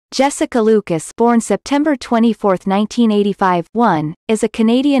Jessica Lucas, born September 24, 1985, 1, is a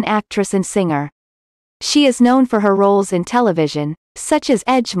Canadian actress and singer. She is known for her roles in television, such as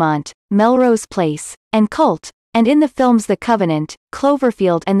Edgemont, Melrose Place, and Cult, and in the films The Covenant,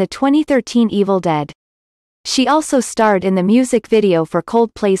 Cloverfield and the 2013 Evil Dead. She also starred in the music video for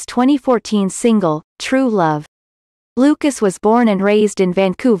Coldplay's 2014 single, True Love. Lucas was born and raised in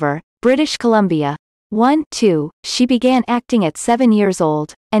Vancouver, British Columbia. 2. She began acting at 7 years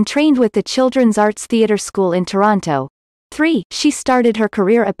old, and trained with the Children's Arts Theatre School in Toronto. 3. She started her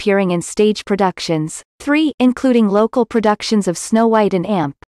career appearing in stage productions, including local productions of Snow White and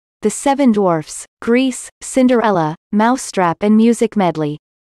Amp, The Seven Dwarfs, Grease, Cinderella, Mousetrap and Music Medley.